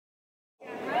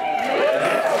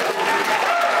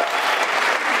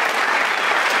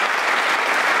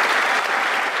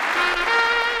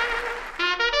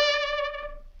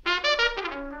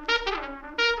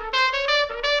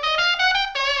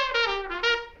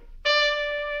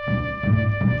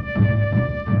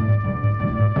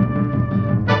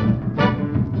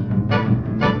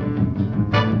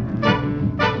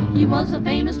was a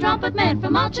famous trumpet man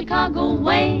from out Chicago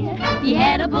way. He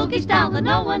had a boogie style that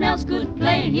no one else could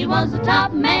play. He was the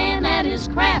top man at his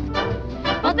craft.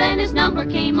 But then his number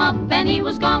came up and he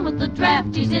was gone with the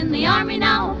draft. He's in the army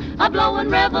now, a-blowin'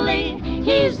 reveille.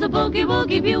 He's the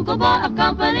boogie-woogie bugle boy of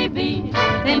Company B.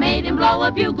 They made him blow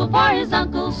a bugle for his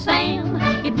Uncle Sam.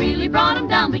 It really brought him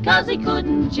down because he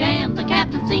couldn't jam. The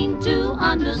captain seemed to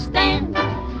understand,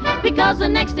 because the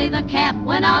next day the cap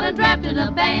went out and drafted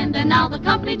a band. And now the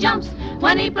company jumps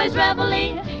when he plays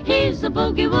reveille. He's the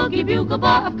boogie-woogie bugle boy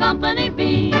of Company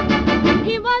B.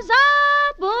 He was a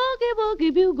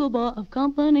boogie-woogie bugle boy of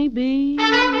Company B.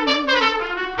 And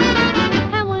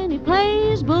when he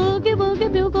plays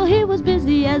boogie-woogie bugle, he was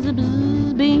busy as a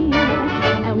bzz bee.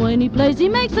 And when he plays, he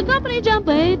makes the company jump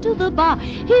A to the bar.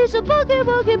 He's a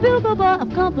boogie-woogie bugle boy of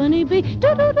Company B.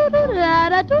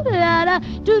 Do-do-do-do-da-da, do-da-da,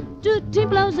 do-do, he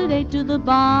blows it A to the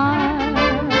bar.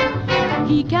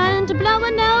 He can't blow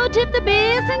a note if the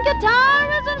bass and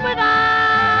guitar isn't with him.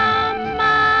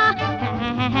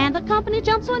 And the company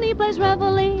jumps when he plays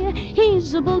reveille.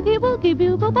 He's a boogie-woogie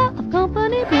bugle boy of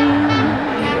Company B.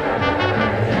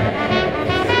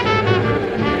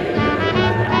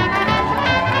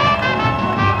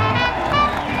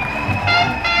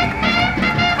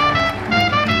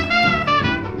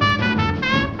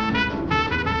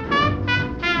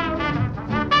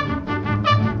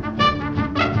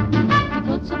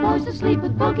 Boys to sleep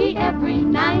with boogie every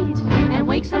night and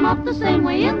wakes them up the same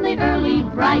way in the early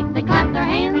bright. They clap their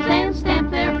hands and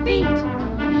stamp their feet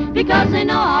because they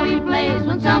know how he plays.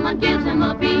 When someone gives him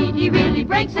a beat, he really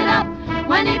breaks it up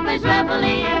when he plays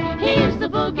reveille. He's the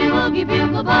boogie-woogie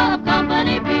bugle boy of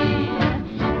Company B.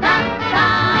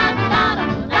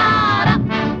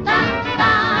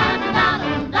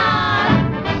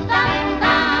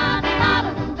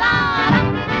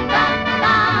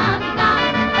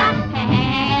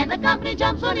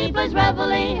 Jumps when he plays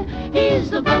reveille. He's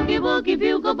the boogie-woogie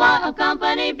bugle boy of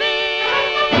Company B.